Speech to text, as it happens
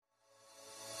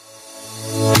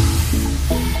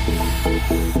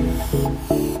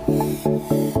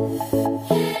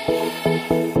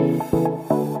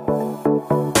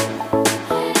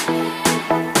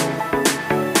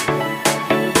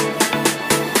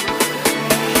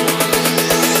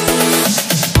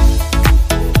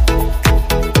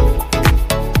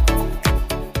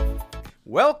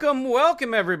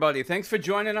Welcome, everybody. Thanks for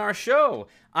joining our show.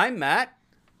 I'm Matt.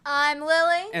 I'm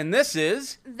Lily. And this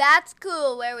is... That's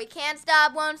Cool, where we can't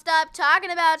stop, won't stop talking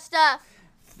about stuff.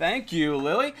 Thank you,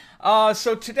 Lily.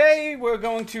 So today we're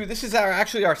going to... This is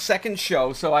actually our second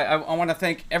show, so I want to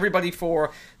thank everybody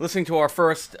for listening to our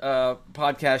first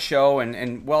podcast show,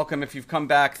 and welcome if you've come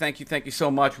back. Thank you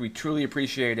so much. We truly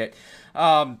appreciate it.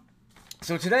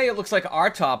 So today it looks like our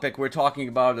topic we're talking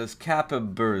about is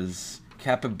capybaras.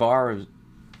 Capybara.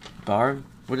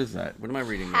 What is that? What am I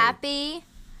reading?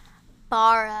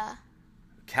 Capybara.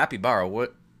 Capybara.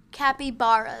 What?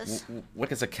 Capybaras.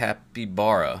 What is a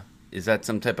capybara? Is that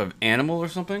some type of animal or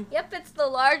something? Yep, it's the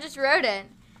largest rodent.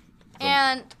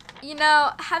 And,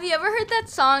 have you ever heard that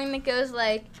song that goes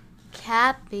like,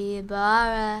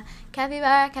 Capybara,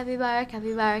 capybara, capybara,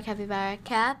 capybara, capybara,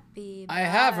 capybara? I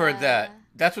have heard that.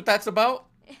 That's what that's about?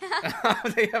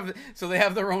 They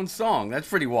have their own song. That's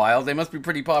pretty wild. They must be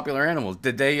pretty popular animals.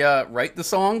 Did they write the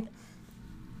song?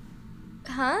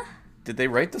 Huh? Did they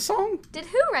write the song? Did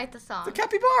who write the song? The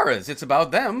capybaras. It's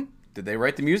about them. Did they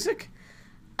write the music?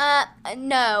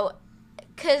 No,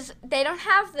 because they don't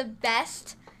have the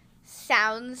best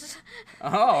sounds.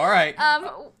 Oh, all right.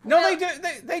 No, they do.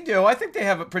 They do. I think they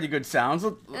have a pretty good sounds.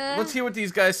 Let's hear what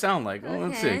these guys sound like. Well,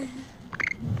 Let's see.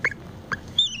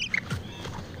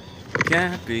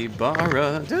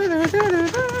 Capybara.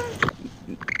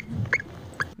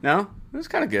 No, it was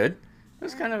kind of good. It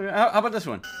was kind of. How about this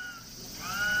one?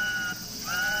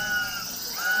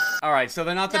 All right, so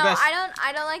they're not the best. No,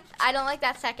 I don't like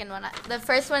that second one. The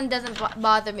first one doesn't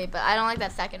bother me, but I don't like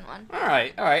that second one. All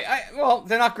right. Well,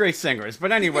 they're not great singers,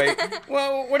 but anyway.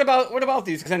 Well, what about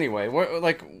these? Because anyway,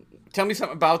 tell me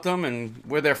something about them and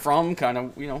where they're from, kind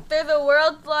of, They're the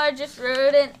world's largest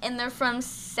rodent, and they're from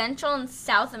Central and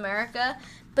South America,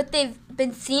 but they've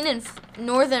been seen in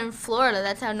northern Florida.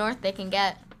 That's how north they can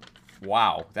get.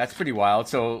 Wow, that's pretty wild.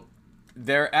 So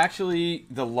they're actually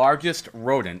the largest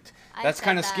rodent. That's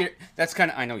kind of scary. That's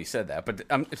kind of. I know you said that, but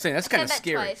I'm saying that's kind of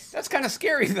scary. Twice. That's kind of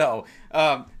scary though.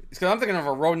 Because I'm thinking of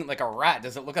a rodent like a rat.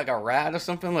 Does it look like a rat or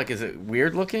something? Like, is it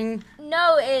weird looking?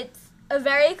 No, it's a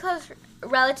very close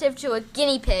relative to a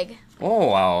guinea pig. Oh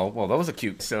wow! Well, those are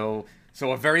cute. So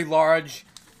a very large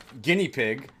guinea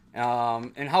pig.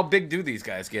 And how big do these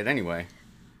guys get anyway?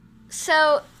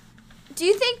 So, do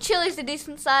you think Chili's a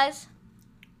decent size?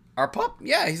 Our pup?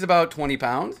 Yeah, he's about 20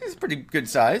 pounds. He's a pretty good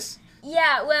size.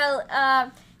 Yeah,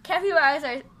 well, capybaras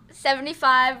are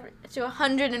 75 to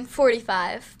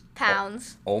 145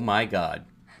 pounds. Oh my God.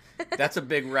 That's a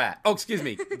big rat. Oh, excuse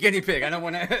me, guinea pig. I don't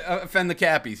want to offend the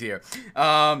cappies here.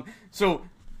 So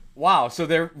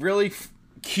they're really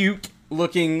cute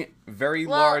looking, very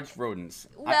large rodents.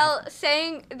 Well,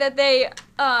 saying that they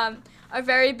are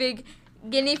very big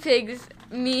guinea pigs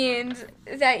means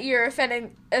that you're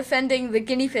offending the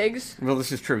guinea pigs. Well,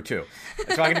 this is true too.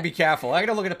 So I got to be careful. I got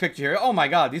to look at a picture here. Oh my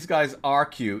God, these guys are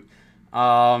cute.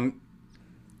 Oh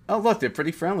look, they're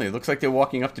pretty friendly. It looks like they're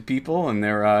walking up to people and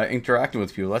they're interacting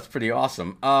with people. That's pretty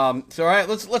awesome. So all right,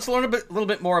 let's learn a little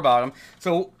bit more about them.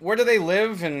 So where do they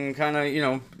live, and kind of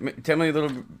tell me a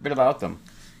little bit about them.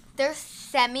 They're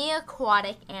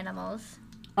semi-aquatic animals.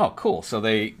 Oh, cool. So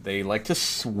they like to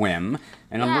swim,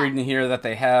 and I'm reading here that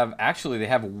they have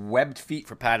webbed feet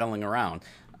for paddling around.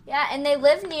 Yeah, and they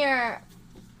live near.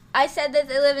 I said that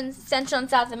they live in Central and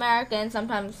South America and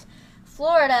sometimes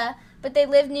Florida, but they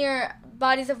live near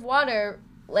bodies of water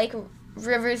like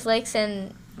rivers, lakes,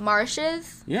 and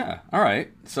marshes. Yeah. All right.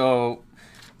 So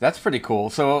that's pretty cool.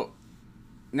 So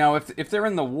now, if they're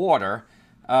in the water,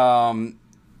 do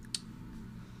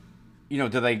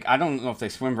they? I don't know if they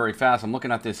swim very fast. I'm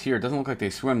looking at this here. It doesn't look like they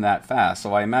swim that fast.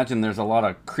 So I imagine there's a lot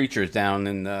of creatures down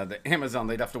in the Amazon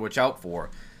they'd have to watch out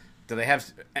for. Do they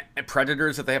have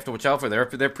predators that they have to watch out for?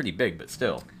 They're pretty big, but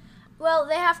still. Well,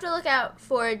 they have to look out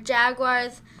for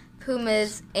jaguars,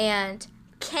 pumas, and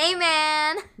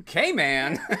caiman.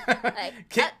 Caiman?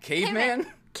 Caveman?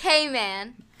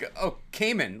 Caiman. Oh,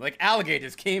 caiman. Like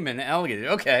alligators. Caiman, alligator.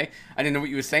 Okay. I didn't know what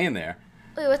you were saying there.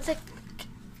 Wait, what's a...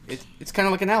 It's kind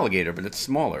of like an alligator, but it's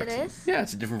smaller. It is? Yeah,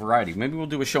 it's a different variety. Maybe we'll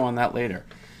do a show on that later.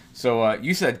 So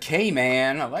you said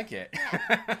Cayman. I like it.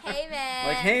 Hey, man.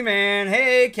 Like, hey, man.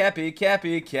 Hey, capybara.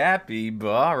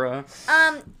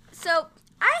 So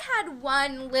I had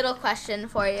one little question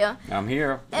for you. I'm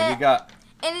here. What do you got?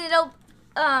 And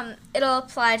it'll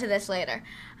apply to this later.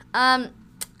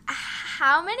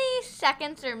 How many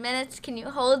seconds or minutes can you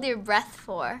hold your breath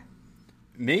for?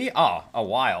 Me? Oh, a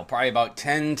while. Probably about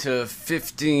 10 to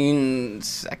 15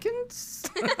 seconds.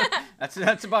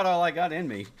 That's about all I got in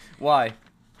me. Why?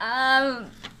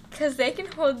 Because they can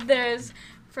hold theirs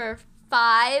for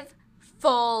 5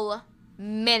 full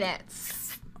minutes.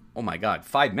 Oh my God,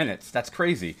 5 minutes? That's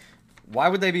crazy. Why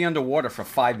would they be underwater for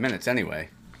 5 minutes anyway?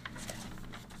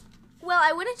 Well,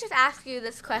 I wouldn't just ask you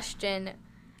this question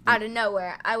out of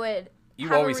nowhere. I would.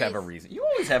 You always have a reason. You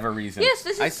always have a reason. Yes,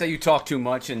 this is. I say you talk too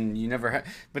much and you never have.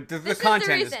 But the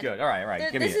content is good. All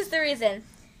right. Give me it. This is the reason.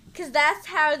 Because that's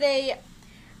how they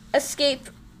escape.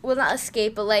 Well, not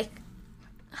escape, but like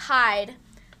hide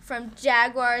from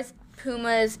jaguars,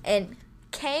 pumas, and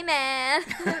Cayman.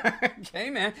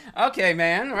 Cayman. Okay,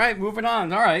 man. All right, moving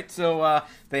on. All right, so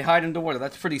they hide underwater.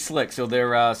 That's pretty slick. So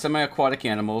they're semi-aquatic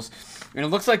animals. And it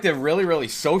looks like they're really, really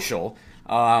social.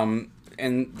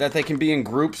 And that they can be in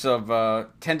groups of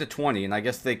 10 to 20. And I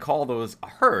guess they call those a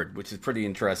herd, which is pretty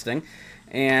interesting.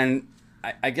 And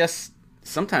I guess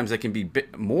sometimes they can be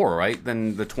bit more, right,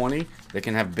 than the 20. They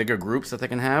can have bigger groups that they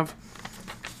can have.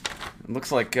 It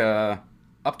looks like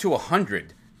up to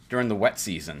 100 during the wet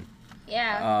season.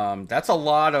 Yeah. That's a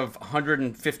lot of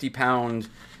 150-pound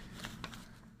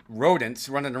rodents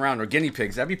running around, or guinea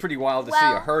pigs. That'd be pretty wild to see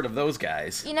a herd of those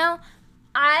guys. You know,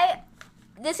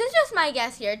 this is just my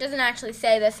guess here. It doesn't actually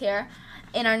say this here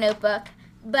in our notebook,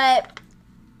 but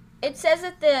it says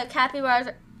that the capybaras,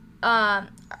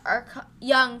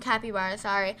 young capybaras,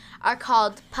 are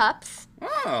called pups.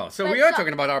 Oh, so we are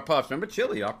talking about our pups. Remember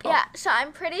Chili, our pup. Yeah, so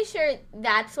I'm pretty sure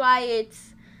that's why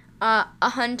it's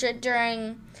 100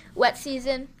 during wet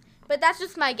season. But that's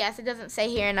just my guess. It doesn't say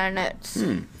here in our notes.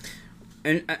 And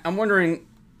I'm wondering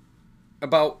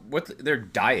about what their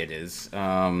diet is.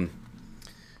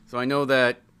 So I know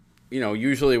that,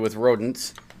 usually with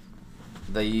rodents,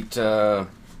 they eat, I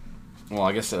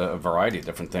guess a variety of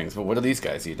different things. But what do these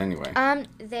guys eat anyway?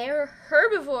 They're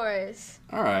herbivores.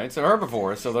 All right, so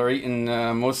herbivores. So they're eating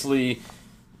mostly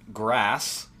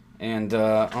grass. And,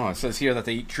 it says here that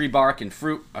they eat tree bark and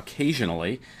fruit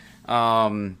occasionally.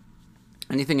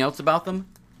 Anything else about them?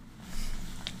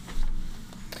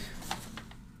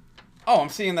 Oh, I'm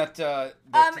seeing that. Can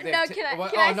I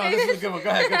say this is a good one. Go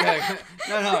ahead.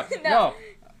 No.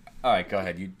 All right, go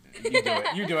ahead. You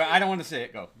do it. I don't want to say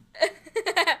it. Go.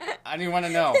 I didn't want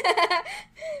to know.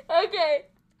 Okay.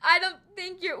 I don't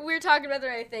think we're talking about the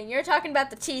right thing. You're talking about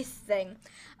the teeth thing.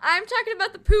 I'm talking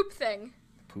about the poop thing.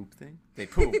 Poop thing? They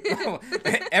poop.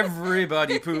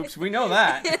 Everybody poops. We know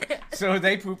that. So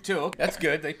they poop too. That's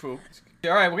good. They poop.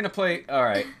 All right, we're going to play. All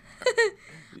right.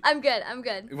 I'm good.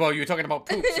 Well, you were talking about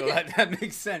poop, so that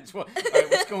makes sense. Well, all right,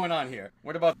 what's going on here?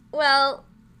 What about... Well,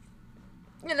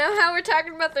 you know how we're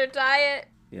talking about their diet?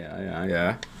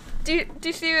 Yeah. Do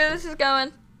you see where this is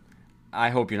going? I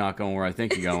hope you're not going where I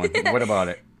think you're going. What about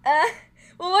it?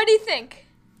 Well, what do you think?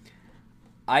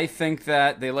 I think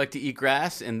that they like to eat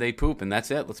grass and they poop, and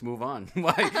that's it. Let's move on.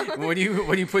 Why? What are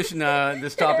you pushing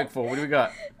this topic for? What do we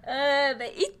got?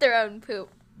 They eat their own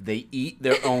poop. They eat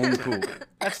their own poop.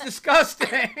 That's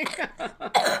disgusting.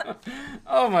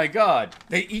 Oh my God.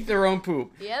 They eat their own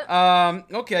poop. Yep.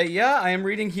 Okay, yeah, I am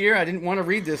reading here. I didn't want to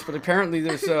read this, but apparently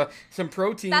there's some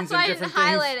proteins and different things. That's why I didn't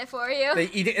highlight it for you. They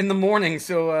eat it in the morning,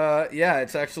 so yeah,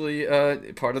 it's actually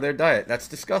part of their diet. That's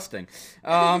disgusting.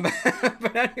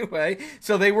 But anyway,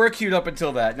 so they were cute up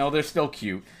until that. No, they're still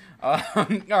cute. All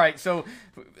right, so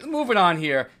moving on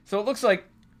here. So it looks like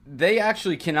they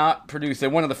actually cannot produce. They're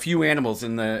one of the few animals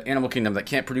in the animal kingdom that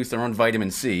can't produce their own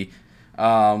vitamin C,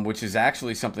 which is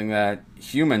actually something that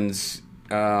humans,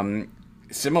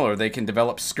 similar, they can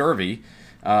develop scurvy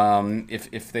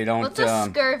if they don't. What's a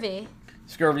scurvy?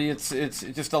 Scurvy, it's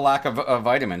just a lack of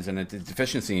vitamins and a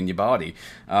deficiency in your body.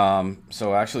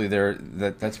 So actually,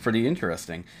 that's pretty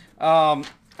interesting. All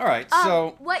right,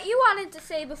 so what you wanted to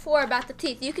say before about the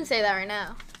teeth, you can say that right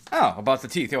now. Oh, about the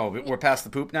teeth. Oh, we're past the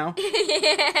poop now?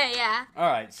 Yeah.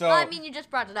 All right, so... Well, I mean, you just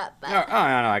brought it up, but... No,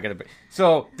 I got it.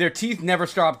 So, their teeth never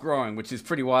stop growing, which is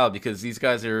pretty wild because these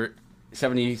guys are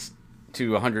 70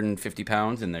 to 150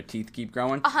 pounds and their teeth keep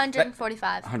growing.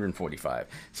 145. 145.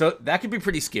 So, that could be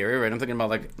pretty scary, right? I'm thinking about,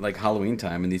 like Halloween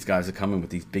time, and these guys are coming with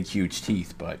these big, huge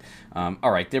teeth. But,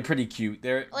 all right, they're pretty cute.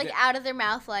 They're out of their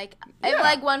mouth,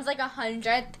 if, one's,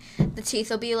 100, the teeth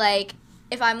will be,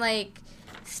 if I'm,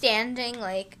 standing,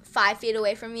 5 feet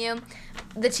away from you,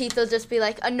 the teeth will just be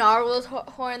a narwhal's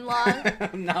horn long.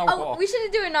 Narwhal. Oh, we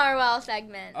should do a narwhal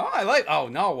segment. Oh,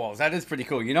 narwhals. That is pretty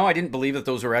cool. I didn't believe that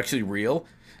those were actually real.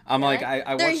 I'm really?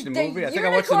 I watched the movie. I think I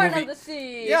watched the movie. Of the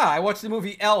sea. Yeah, I watched the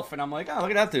movie Elf, and I'm like, oh, look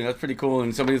at that thing. That's pretty cool.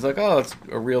 And somebody's like, oh, it's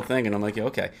a real thing. And I'm like, yeah,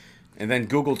 okay. And then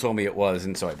Google told me it was,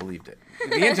 and so I believed it.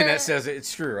 The internet says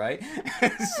it's true, right?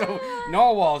 So,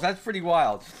 narwhals, that's pretty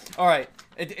wild. All right.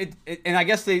 And I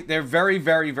guess they're very,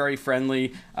 very, very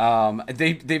friendly.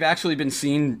 They've actually been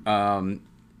seen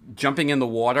jumping in the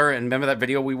water. And remember that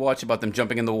video we watched about them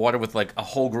jumping in the water with like a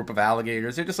whole group of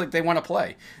alligators? They're just like, they want to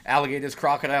play. Alligators,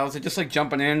 crocodiles, they're just like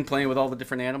jumping in, playing with all the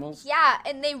different animals. Yeah,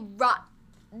 and they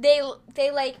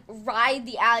like ride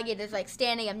the alligators like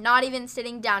standing up, not even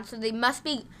sitting down. So they must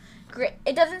be great.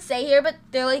 It doesn't say here, but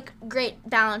they're like great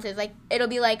balances. Like it'll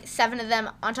be like 7 of them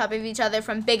on top of each other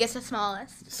from biggest to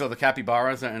smallest. So the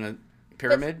capybaras are in a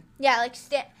pyramid? But, yeah, like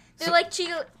they're like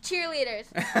cheerleaders.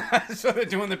 So they're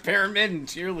doing the pyramid and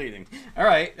cheerleading. All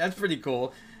right, that's pretty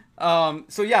cool.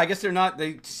 So yeah, I guess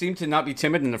they seem to not be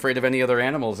timid and afraid of any other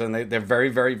animals, and they're very,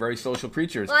 very, very social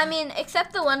creatures. Well, I mean,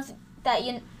 except the ones that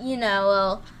you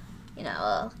know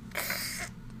will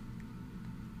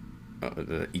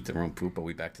eat their own poop. Are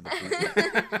we back to the poop?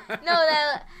 No,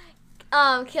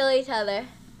 they'll kill each other.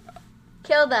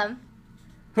 Kill them.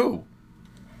 Who?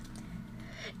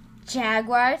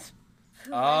 Jaguars.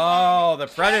 Oh, the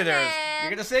predators. You're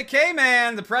going to say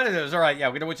K-Man, the predators. All right, yeah,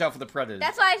 we're going to watch out for the predators.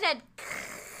 That's why I said.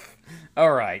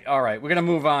 All right. We're going to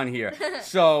move on here.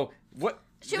 So, what?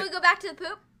 Should we go back to the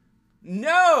poop?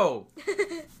 No!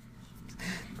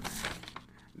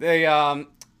 They,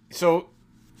 so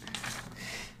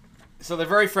they're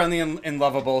very friendly and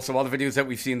lovable. So all the videos that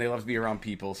we've seen, they love to be around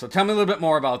people. So tell me a little bit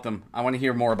more about them. I want to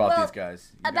hear more about these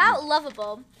guys. About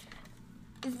lovable,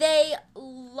 they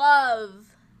love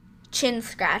chin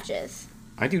scratches.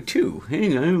 I do too.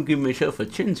 Hang on, I'm giving myself a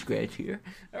chin scratch here.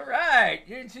 All right,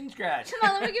 you're a chin scratch. Come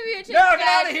on, let me give you a chin No, scratch. get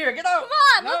out of here. Get out.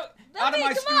 Come on. Out of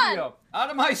my studio. Out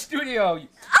of my studio.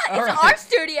 It's our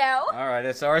studio. All right,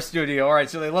 it's our studio. All right,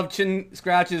 so they love chin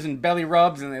scratches and belly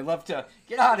rubs, and they love to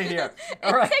get out of here.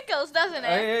 All right. It tickles, doesn't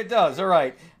it? It does. All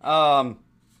right.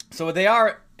 So they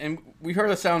are, and we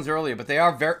heard the sounds earlier, but they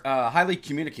are very highly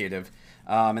communicative.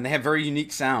 And they have very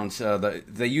unique sounds.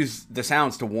 They use the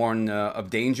sounds to warn of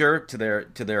danger to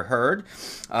their herd.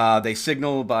 They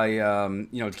signal by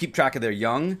to keep track of their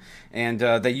young, and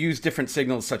they use different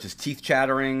signals such as teeth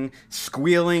chattering,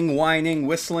 squealing, whining,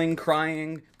 whistling,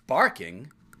 crying,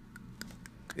 barking.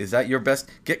 Is that your best?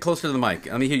 Get closer to the mic.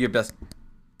 Let me hear your best.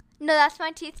 No, that's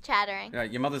my teeth chattering.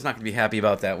 Your mother's not going to be happy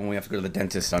about that when we have to go to the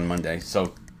dentist on Monday.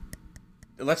 So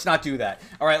let's not do that.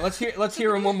 All right, let's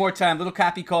hear them one more time. Little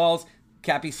Cappy calls.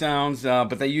 Cappy sounds,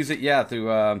 but they use it,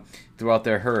 throughout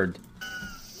their herd.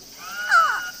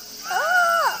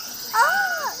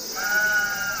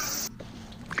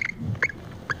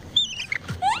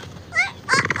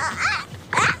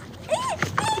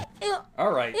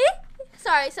 All right.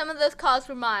 Sorry, some of those calls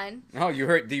were mine. Oh, you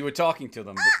were talking to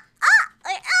them.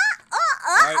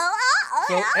 Right.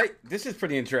 So, hey, this is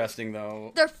pretty interesting,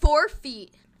 though. They're 4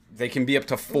 feet. They can be up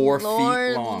to 4 feet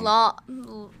long.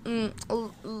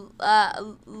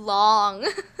 Long.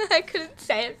 I couldn't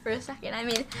say it for a second. I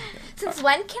mean, since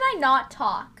when can I not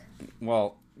talk?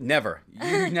 Well, never.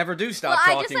 You never do stop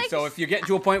talking. So if you get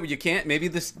to a point where you can't, maybe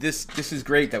this is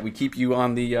great that we keep you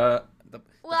on the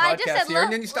podcast here,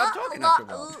 and then you stop talking after a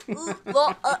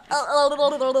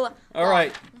while. All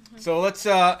right. So let's.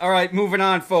 All right, moving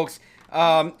on, folks.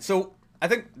 So I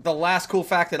think the last cool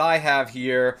fact that I have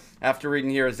here after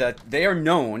reading here is that they are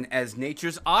known as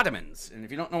nature's ottomans. And if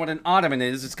you don't know what an ottoman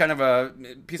is, it's kind of a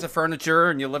piece of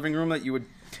furniture in your living room that you would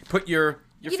put your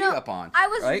feet up on. I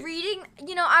was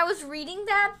reading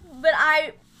that, but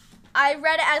I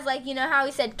read it as like, how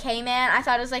he said K-Man. I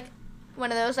thought it was like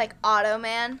one of those like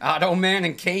Ottoman. Ottoman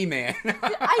and K-Man.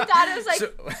 I thought it was like.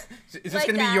 So, is this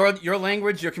going to be your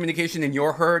language, your communication in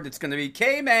your herd? It's going to be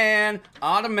K-Man,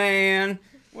 Ottoman.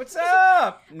 What's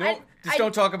up? No,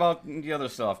 don't talk about the other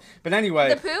stuff. But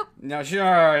anyway. The poop? No, sure.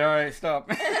 All right, stop.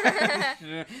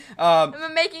 Am I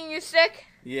making you sick?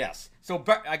 Yes. So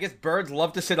I guess birds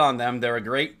love to sit on them. They're a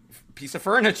great piece of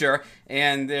furniture,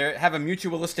 and they have a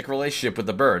mutualistic relationship with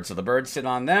the birds. So the birds sit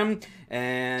on them,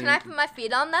 and... Can I put my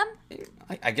feet on them?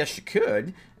 I guess you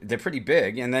could. They're pretty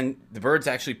big, and then the birds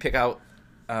actually pick out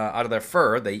of their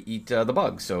fur, they eat the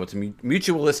bugs. So it's a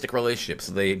mutualistic relationship.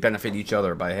 So they benefit each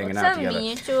other by hanging out together.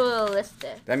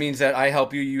 Mutualistic? That means that I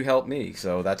help you, you help me.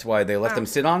 So that's why they let them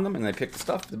sit on them and they pick the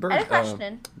stuff. The birds. I have a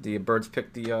question. The birds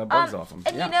pick the bugs off them.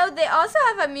 And they also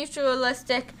have a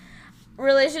mutualistic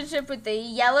relationship with the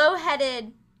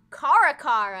yellow-headed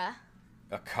caracara.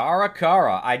 A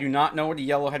caracara. I do not know what a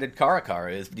yellow-headed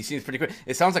caracara is, but he seems pretty cool.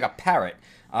 It sounds like a parrot.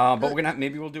 But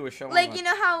maybe we'll do a show. Like, you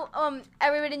know how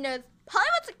everybody knows Polly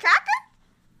wants a cracker?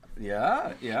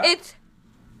 Yeah. It's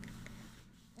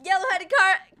yellow-headed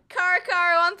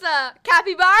caracara wants a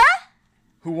capybara?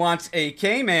 Who wants a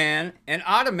K-man, an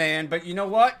Ottoman, but you know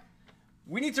what?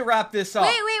 We need to wrap this up.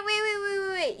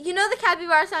 Wait. You know the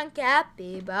capybara song?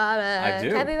 Capybara. I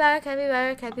do. Capybara,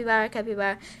 capybara, capybara,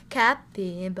 capybara,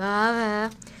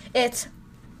 capybara. It's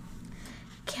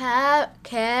Cara.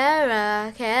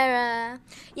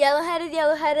 Yellow-headed,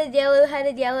 yellow-headed,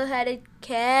 yellow-headed, yellow-headed,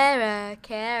 Cara.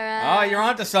 Oh, you're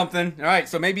onto something. All right,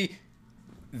 so maybe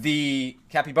the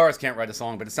Capybaras can't write a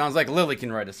song, but it sounds like Lily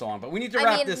can write a song. But we need to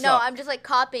wrap this up. No, I'm just like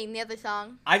copying the other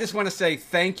song. I just want to say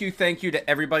thank you to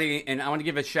everybody, and I want to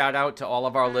give a shout out to all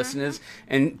of our listeners.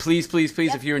 And please,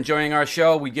 if you're enjoying our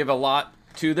show, we give a lot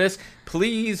to this.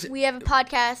 Please, we have a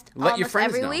podcast let your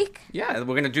friends every know. week. Yeah, we're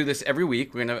going to do this every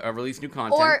week. We're going to release new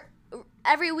content. Or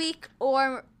every week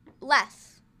or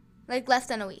less. Like less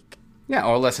than a week. Yeah,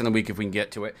 or less than a week if we can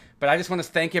get to it. But I just want to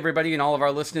thank everybody and all of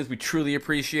our listeners. We truly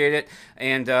appreciate it.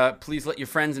 And please let your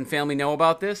friends and family know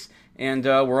about this. And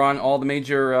we're on all the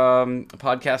major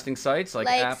podcasting sites like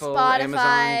Apple, Spotify,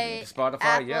 Amazon,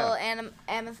 Spotify, Apple,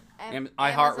 and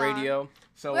iHeartRadio.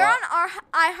 So we're on our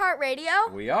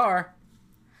iHeartRadio. We are.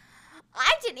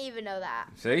 I didn't even know that.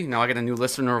 See, now I got a new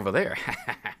listener over there.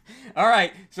 All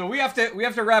right, so we have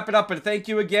to wrap it up. But thank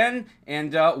you again,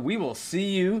 and we will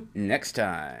see you next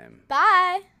time.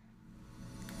 Bye.